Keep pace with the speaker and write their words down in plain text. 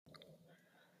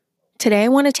Today, I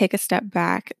want to take a step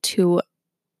back to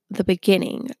the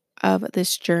beginning of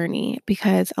this journey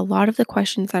because a lot of the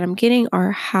questions that I'm getting are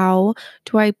how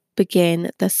do I begin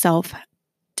the self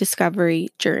discovery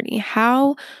journey?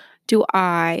 How do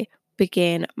I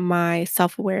begin my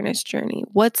self awareness journey?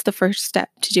 What's the first step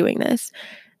to doing this?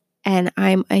 And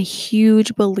I'm a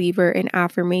huge believer in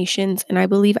affirmations, and I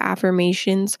believe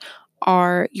affirmations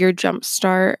are your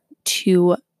jumpstart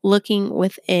to looking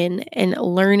within and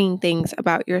learning things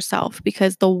about yourself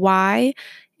because the why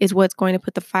is what's going to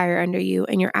put the fire under you,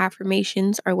 and your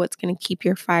affirmations are what's going to keep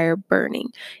your fire burning.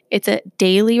 It's a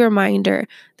daily reminder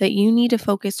that you need to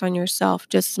focus on yourself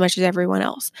just as much as everyone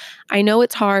else. I know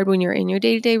it's hard when you're in your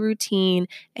day-to-day routine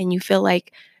and you feel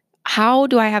like, how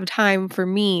do I have time for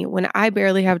me when I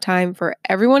barely have time for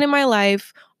everyone in my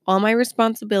life, all my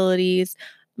responsibilities,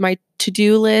 my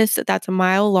to-do list that's a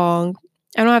mile long?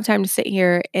 I don't have time to sit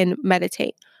here and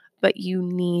meditate, but you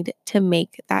need to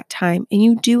make that time. And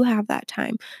you do have that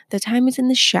time. The time is in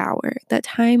the shower. That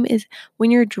time is when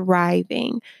you're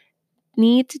driving.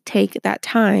 Need to take that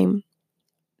time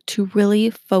to really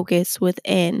focus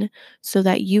within so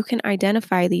that you can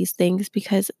identify these things,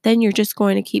 because then you're just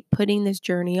going to keep putting this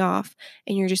journey off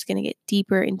and you're just going to get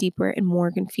deeper and deeper and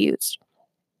more confused.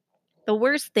 The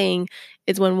worst thing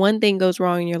is when one thing goes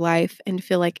wrong in your life and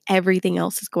feel like everything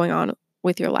else is going on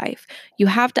with your life. You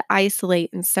have to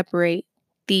isolate and separate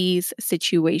these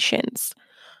situations.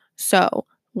 So,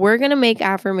 we're going to make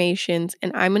affirmations,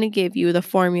 and I'm going to give you the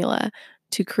formula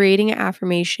to creating an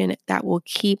affirmation that will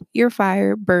keep your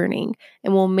fire burning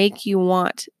and will make you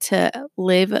want to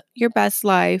live your best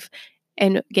life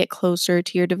and get closer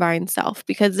to your divine self,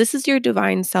 because this is your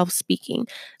divine self speaking.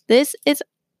 This is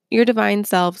your divine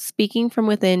self speaking from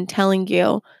within, telling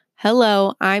you,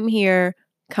 hello, I'm here.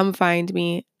 Come find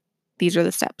me. These are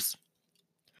the steps.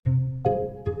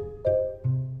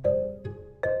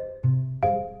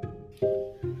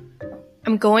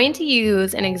 I'm going to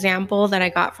use an example that I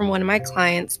got from one of my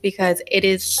clients because it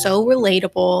is so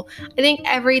relatable. I think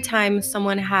every time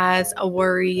someone has a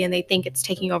worry and they think it's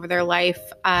taking over their life,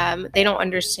 they don't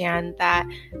understand that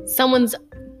someone's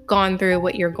gone through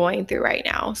what you're going through right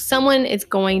now. Someone is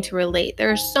going to relate.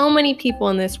 There are so many people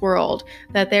in this world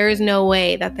that there is no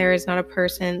way that there is not a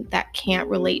person that can't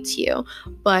relate to you.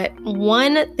 But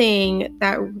one thing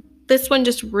that this one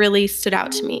just really stood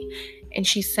out to me. And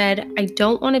she said, I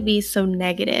don't want to be so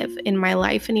negative in my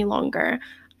life any longer.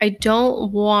 I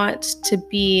don't want to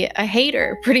be a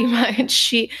hater, pretty much.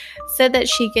 She said that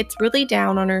she gets really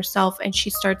down on herself and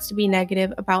she starts to be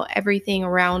negative about everything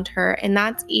around her. And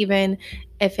that's even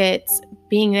if it's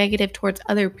being negative towards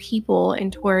other people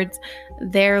and towards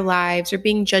their lives, or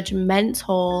being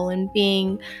judgmental and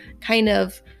being kind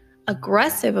of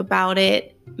aggressive about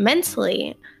it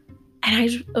mentally.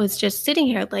 And I was just sitting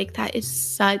here like, that is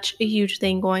such a huge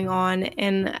thing going on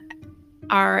in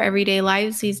our everyday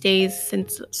lives these days,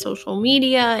 since social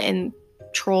media and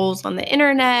trolls on the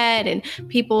internet and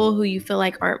people who you feel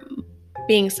like aren't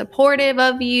being supportive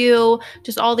of you,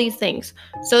 just all these things.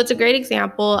 So it's a great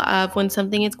example of when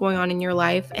something is going on in your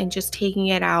life and just taking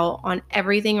it out on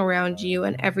everything around you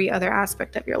and every other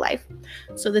aspect of your life.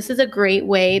 So this is a great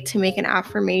way to make an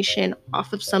affirmation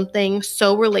off of something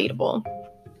so relatable.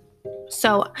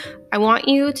 So I want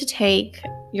you to take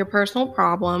your personal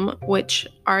problem, which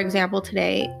our example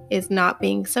today is not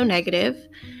being so negative,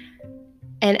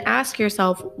 and ask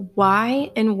yourself, why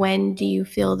and when do you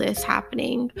feel this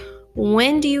happening?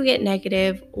 When do you get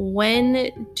negative?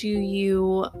 When do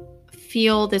you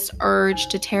feel this urge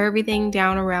to tear everything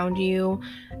down around you?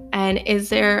 And is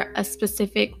there a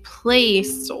specific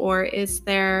place, or is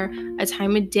there a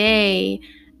time of day?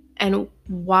 And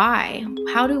why?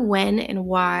 How do when and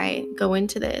why go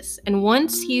into this? And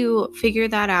once you figure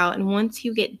that out, and once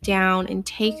you get down and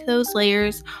take those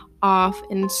layers off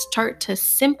and start to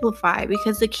simplify,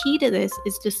 because the key to this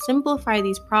is to simplify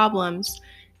these problems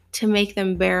to make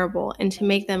them bearable and to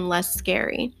make them less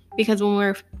scary. Because when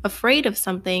we're afraid of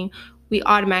something, we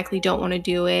automatically don't want to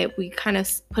do it. We kind of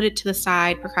put it to the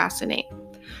side, procrastinate.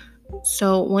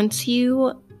 So once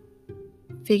you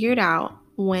figured out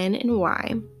when and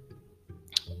why,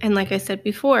 and like I said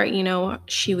before,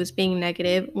 she was being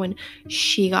negative when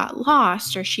she got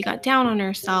lost or she got down on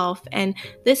herself. And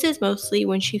this is mostly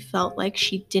when she felt like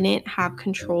she didn't have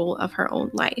control of her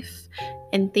own life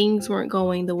and things weren't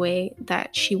going the way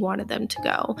that she wanted them to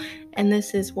go. And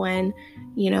this is when,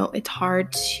 it's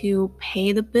hard to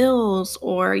pay the bills,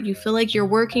 or you feel like you're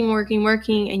working,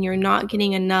 and you're not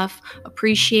getting enough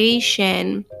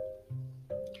appreciation.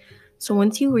 So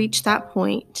once you reach that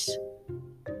point,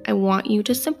 I want you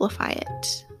to simplify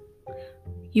it.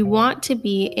 You want to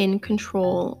be in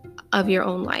control of your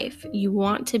own life. You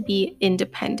want to be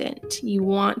independent. You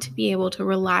want to be able to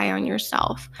rely on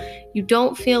yourself. You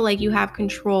don't feel like you have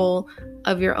control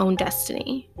of your own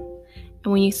destiny.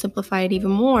 And when you simplify it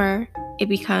even more, it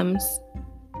becomes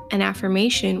an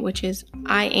affirmation, which is,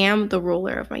 I am the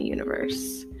ruler of my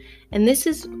universe. And this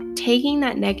is taking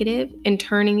that negative and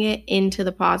turning it into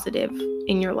the positive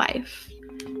in your life.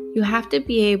 You have to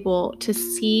be able to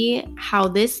see how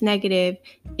this negative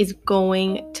is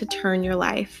going to turn your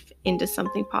life into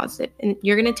something positive. And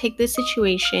you're going to take this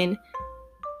situation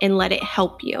and let it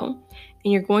help you.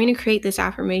 And you're going to create this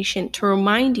affirmation to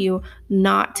remind you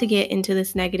not to get into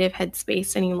this negative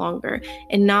headspace any longer,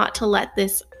 and not to let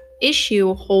this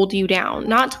issue hold you down,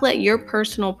 not to let your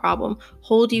personal problem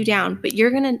hold you down, but you're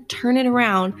going to turn it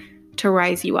around to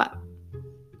rise you up.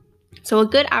 So a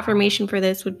good affirmation for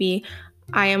this would be,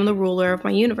 I am the ruler of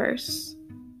my universe.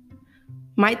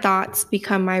 My thoughts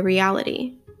become my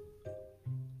reality.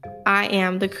 I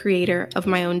am the creator of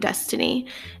my own destiny.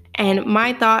 And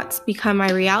my thoughts become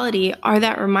my reality are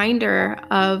that reminder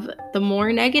of the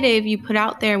more negative you put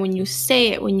out there, when you say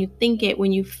it, when you think it,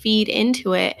 when you feed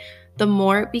into it, the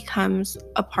more it becomes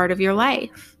a part of your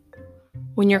life.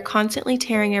 When you're constantly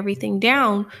tearing everything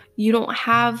down, you don't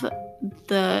have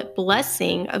the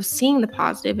blessing of seeing the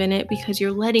positive in it because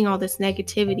you're letting all this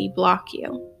negativity block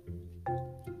you.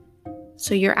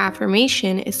 So your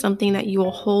affirmation is something that you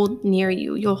will hold near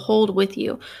you, you'll hold with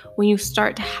you. When you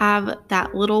start to have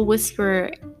that little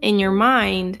whisper in your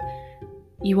mind,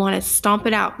 you want to stomp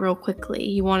it out real quickly.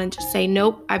 You want to just say,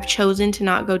 nope, I've chosen to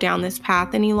not go down this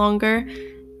path any longer.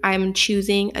 I'm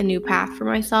choosing a new path for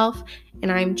myself,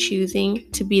 and I'm choosing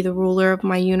to be the ruler of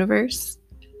my universe.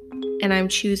 And I'm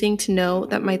choosing to know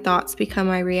that my thoughts become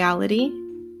my reality.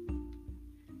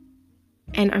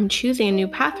 And I'm choosing a new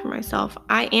path for myself.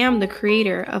 I am the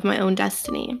creator of my own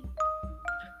destiny.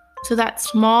 So that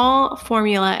small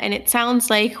formula, and it sounds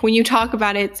like when you talk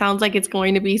about it, it sounds like it's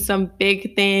going to be some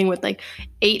big thing with like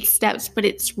 8 steps, but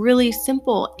it's really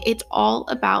simple. It's all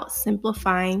about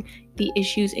simplifying the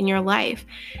issues in your life.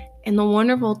 And the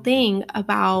wonderful thing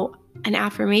about an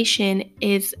affirmation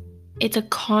is it's a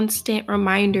constant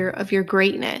reminder of your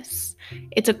greatness.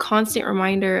 It's a constant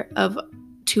reminder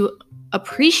to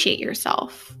appreciate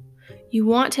yourself. You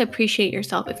want to appreciate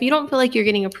yourself. If you don't feel like you're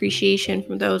getting appreciation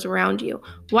from those around you,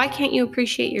 why can't you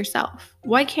appreciate yourself?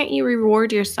 Why can't you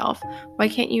reward yourself? Why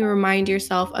can't you remind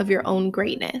yourself of your own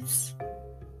greatness?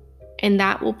 And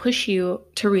that will push you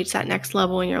to reach that next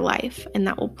level in your life. And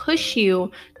that will push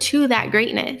you to that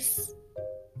greatness.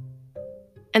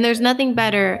 And there's nothing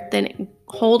better than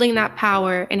holding that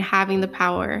power and having the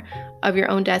power of your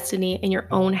own destiny and your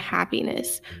own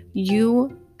happiness.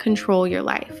 You control your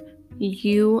life.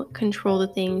 You control the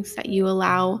things that you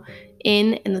allow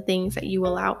in and the things that you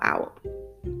allow out.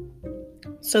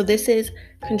 So this is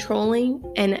controlling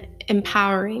and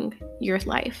empowering your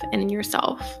life and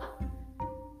yourself.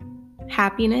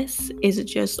 Happiness is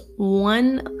just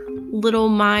one little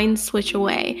mind switch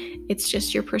away. It's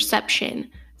just your perception.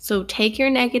 So take your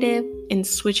negative and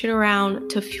switch it around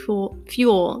to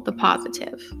fuel the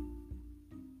positive.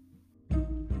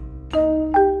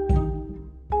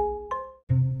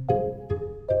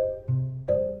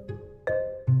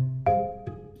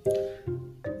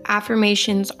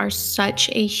 Affirmations are such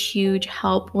a huge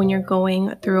help when you're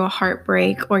going through a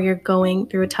heartbreak, or you're going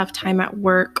through a tough time at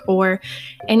work, or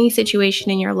any situation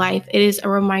in your life. It is a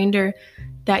reminder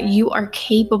that you are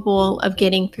capable of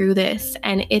getting through this.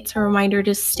 And it's a reminder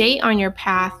to stay on your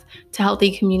path to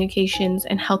healthy communications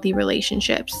and healthy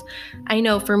relationships. I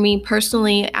know for me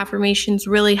personally, affirmations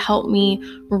really help me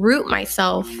root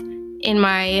myself in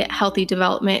my healthy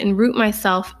development and root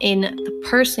myself in the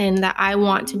person that I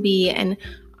want to be. And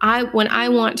when I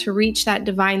want to reach that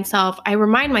divine self, I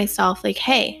remind myself like,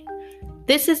 hey,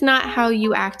 this is not how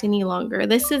you act any longer.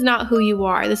 This is not who you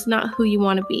are. This is not who you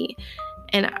want to be.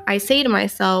 And I say to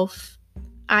myself,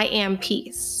 I am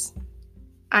peace.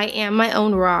 I am my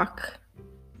own rock,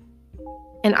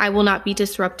 and I will not be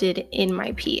disrupted in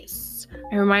my peace.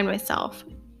 I remind myself,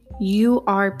 you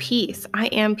are peace. I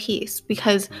am peace.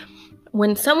 Because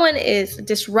when someone is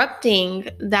disrupting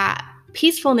that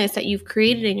peacefulness that you've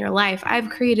created in your life, I've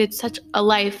created such a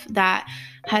life that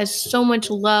has so much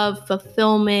love,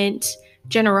 fulfillment,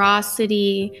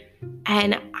 generosity,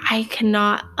 and I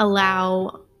cannot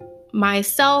allow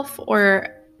myself or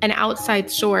an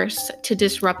outside source to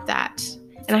disrupt that.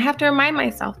 And I have to remind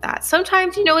myself that.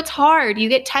 Sometimes, it's hard. You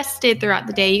get tested throughout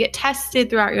the day. You get tested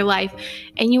throughout your life.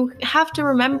 And you have to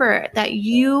remember that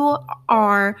you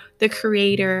are the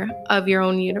creator of your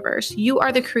own universe. You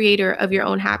are the creator of your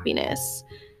own happiness.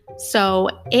 So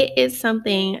it is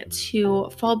something to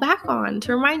fall back on,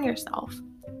 to remind yourself.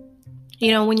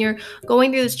 When you're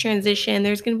going through this transition,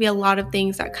 there's going to be a lot of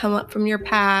things that come up from your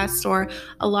past, or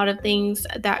a lot of things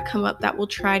that come up that will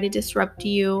try to disrupt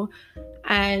you.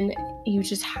 And you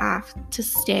just have to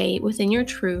stay within your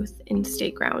truth and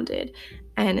stay grounded.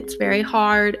 And it's very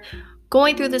hard.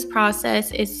 Going through this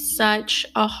process is such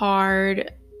a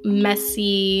hard,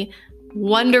 messy,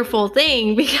 wonderful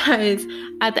thing, because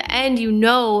at the end, you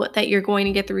know that you're going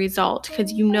to get the result,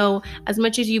 because you know as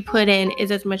much as you put in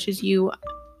is as much as you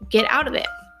get out of it.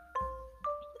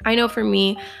 I know for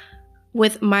me,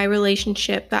 with my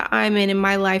relationship that I'm in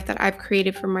my life that I've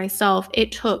created for myself,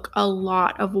 it took a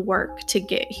lot of work to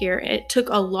get here. It took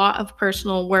a lot of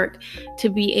personal work to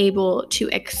be able to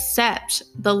accept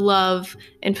the love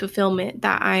and fulfillment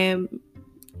that I am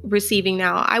receiving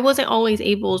now. I wasn't always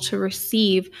able to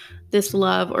receive this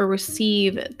love or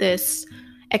receive this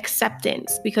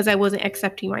acceptance because I wasn't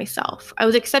accepting myself. I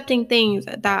was accepting things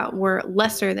that were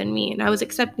lesser than me, and I was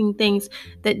accepting things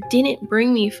that didn't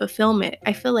bring me fulfillment.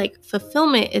 I feel like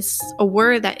fulfillment is a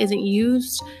word that isn't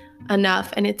used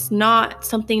enough, and it's not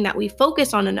something that we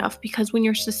focus on enough, because when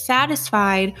you're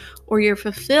satisfied or you're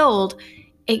fulfilled,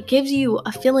 it gives you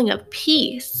a feeling of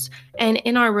peace. And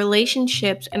in our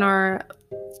relationships, in our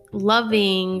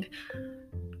loving,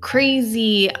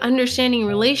 crazy, understanding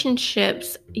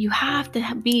relationships, you have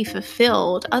to be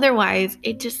fulfilled. Otherwise,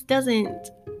 it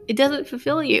doesn't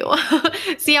fulfill you.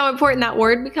 See how important that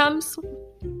word becomes?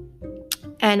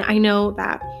 And I know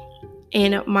that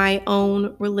in my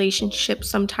own relationship,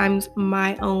 sometimes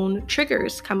my own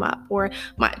triggers come up, or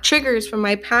my triggers from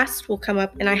my past will come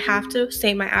up, and I have to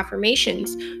say my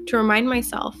affirmations to remind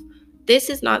myself, this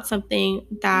is not something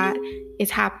that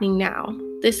is happening now.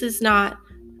 This is not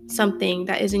something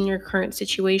that is in your current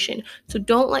situation. So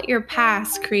don't let your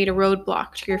past create a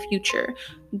roadblock to your future.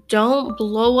 Don't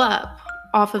blow up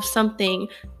off of something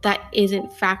that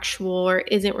isn't factual or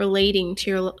isn't relating to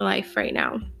your life right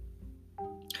now.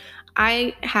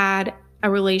 I had a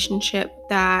relationship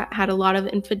that had a lot of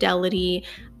infidelity,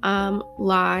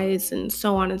 lies, and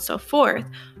so on and so forth.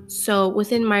 So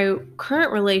within my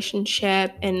current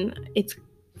relationship, and it's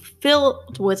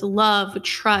filled with love,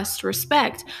 trust,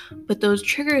 respect, but those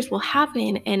triggers will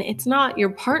happen, and it's not your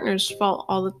partner's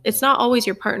fault. It's not always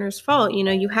your partner's fault.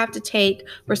 You have to take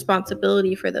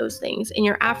responsibility for those things, and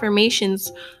your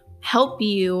affirmations help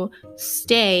you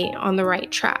stay on the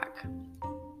right track.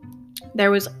 There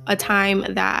was a time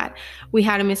that we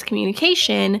had a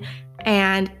miscommunication,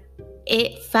 and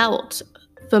it felt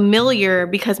familiar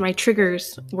because my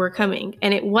triggers were coming,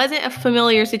 and it wasn't a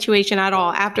familiar situation at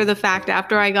all. After the fact,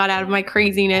 after I got out of my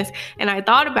craziness and I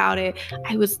thought about it,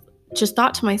 I was just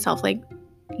thought to myself, like,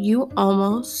 you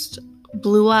almost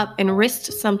blew up and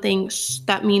risked something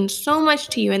that means so much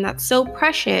to you and that's so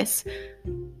precious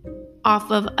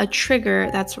off of a trigger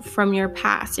that's from your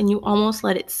past, and you almost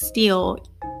let it steal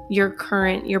your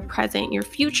current, your present, your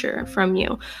future from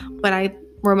you. But I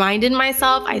reminded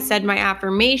myself, I said my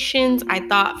affirmations, I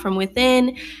thought from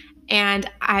within, and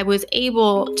I was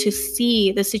able to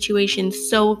see the situation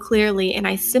so clearly, and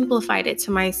I simplified it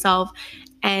to myself,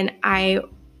 and I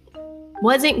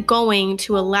wasn't going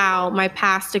to allow my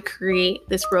past to create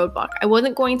this roadblock. I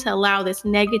wasn't going to allow this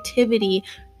negativity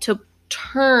to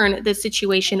turn the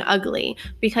situation ugly,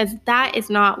 because that is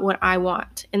not what I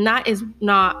want, and that is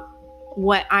not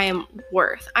what I am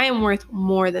worth. I am worth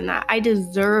more than that. I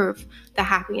deserve the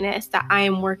happiness that I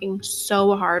am working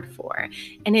so hard for.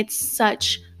 And it's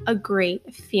such a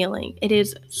great feeling. It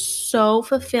is so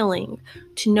fulfilling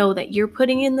to know that you're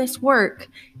putting in this work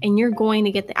and you're going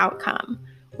to get the outcome.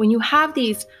 When you have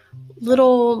these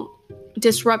little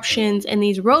disruptions and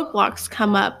these roadblocks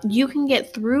come up, you can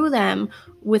get through them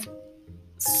with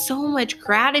so much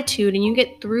gratitude, and you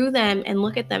get through them and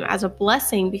look at them as a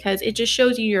blessing, because it just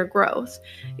shows you your growth.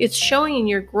 It's showing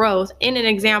your growth in an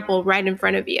example right in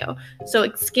front of you. So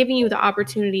it's giving you the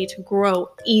opportunity to grow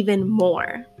even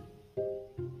more.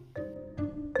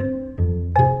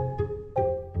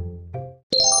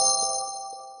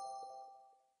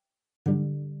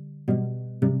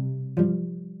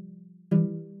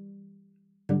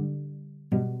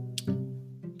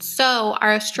 So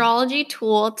our astrology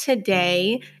tool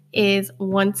today is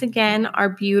once again our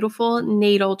beautiful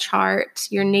natal chart.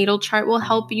 Your natal chart will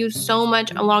help you so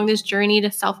much along this journey to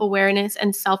self-awareness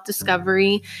and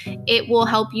self-discovery. It will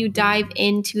help you dive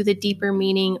into the deeper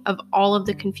meaning of all of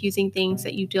the confusing things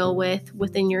that you deal with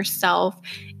within yourself.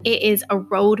 It is a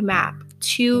roadmap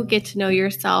to get to know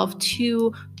yourself,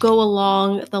 to go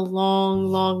along the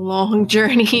long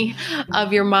journey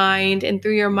of your mind, and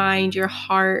through your mind, your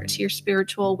heart, your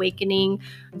spiritual awakening.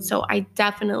 So I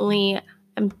definitely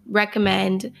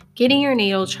recommend getting your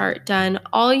natal chart done.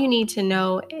 All you need to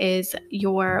know is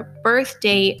your birth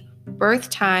date,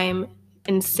 birth time,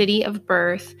 and city of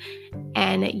birth,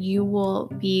 and you will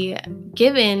be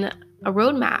given a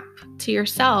roadmap to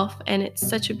yourself. And it's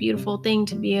such a beautiful thing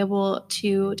to be able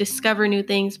to discover new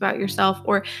things about yourself,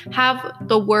 or have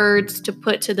the words to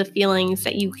put to the feelings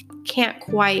that you can't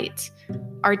quite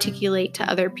articulate to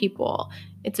other people.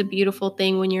 It's a beautiful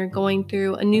thing when you're going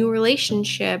through a new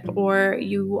relationship, or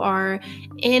you are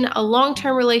in a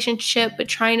long-term relationship but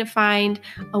trying to find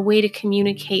a way to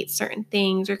communicate certain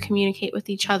things or communicate with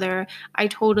each other. I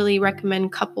totally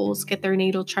recommend couples get their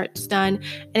natal charts done.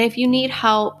 And if you need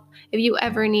help, if you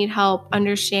ever need help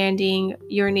understanding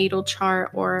your natal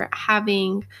chart or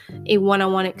having a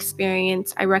one-on-one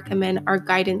experience, I recommend our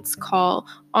guidance call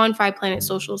on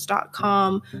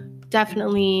fiveplanetsocials.com.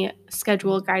 Definitely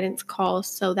schedule a guidance call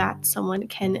so that someone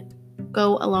can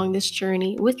go along this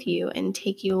journey with you and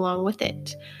take you along with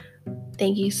it.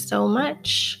 Thank you so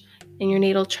much. And your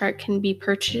natal chart can be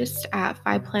purchased at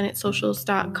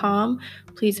fiveplanetsocials.com.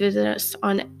 Please visit us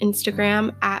on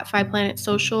Instagram at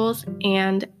fiveplanetsocials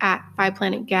and at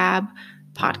fiveplanetgab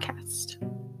podcast.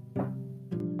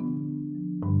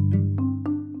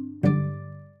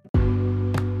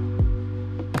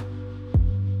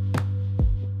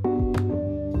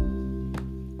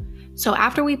 So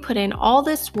after we put in all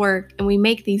this work and we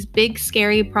make these big,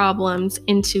 scary problems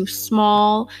into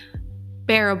small,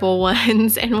 bearable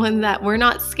ones, and one that we're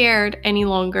not scared any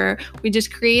longer, we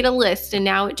just create a list, and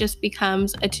now it just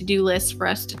becomes a to-do list for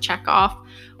us to check off.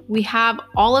 We have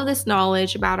all of this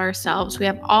knowledge about ourselves. We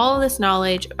have all of this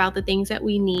knowledge about the things that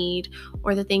we need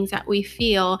or the things that we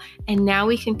feel, and now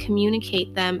we can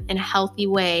communicate them in a healthy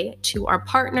way to our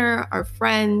partner, our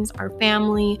friends, our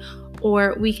family,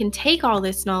 or we can take all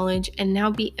this knowledge and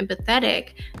now be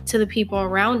empathetic to the people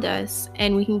around us,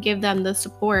 and we can give them the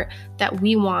support that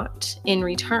we want in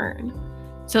return.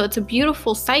 So it's a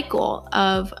beautiful cycle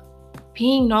of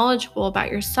being knowledgeable about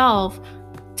yourself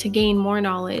to gain more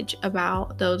knowledge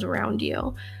about those around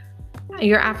you.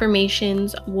 Your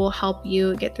affirmations will help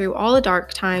you get through all the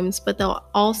dark times, but they'll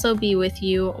also be with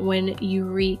you when you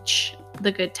reach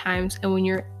the good times and when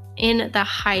you're in the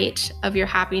height of your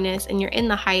happiness and you're in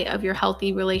the height of your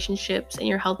healthy relationships and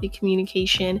your healthy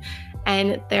communication.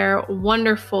 And they're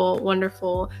wonderful,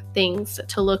 wonderful things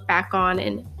to look back on.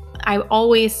 And I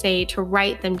always say to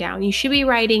write them down. You should be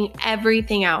writing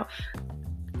everything out.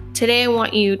 Today, I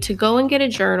want you to go and get a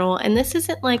journal, and this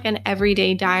isn't like an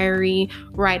everyday diary,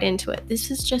 write into it.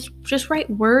 This is just write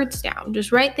words down.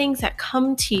 Just write things that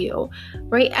come to you.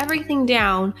 Write everything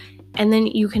down, and then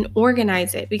you can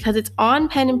organize it because it's on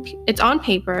pen and it's on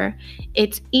paper.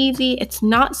 It's easy. It's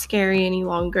not scary any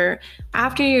longer.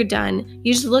 After you're done,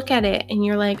 you just look at it and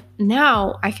you're like,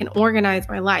 now I can organize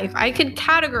my life. I can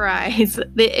categorize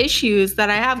the issues that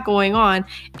I have going on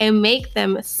and make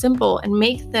them simple and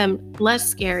make them less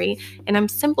scary. And I'm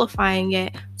simplifying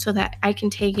it so that I can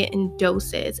take it in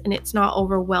doses and it's not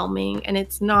overwhelming and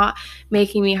it's not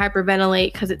making me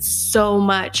hyperventilate because it's so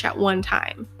much at one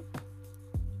time.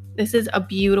 This is a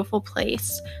beautiful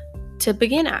place to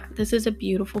begin at. This is a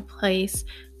beautiful place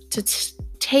to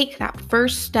take that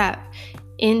first step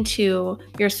into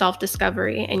your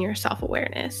self-discovery and your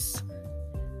self-awareness.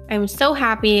 I'm so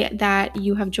happy that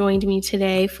you have joined me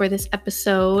today for this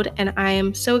episode, and I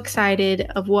am so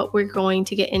excited of what we're going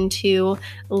to get into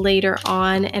later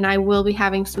on, and I will be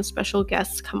having some special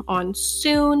guests come on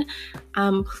soon.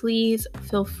 Please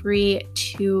feel free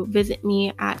to visit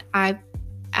me at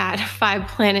Five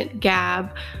Planet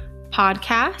Gab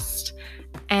podcast.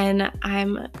 And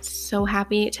I'm so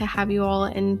happy to have you all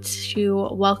and to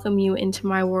welcome you into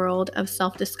my world of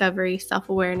self-discovery,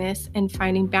 self-awareness, and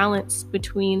finding balance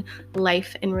between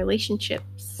life and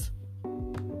relationships.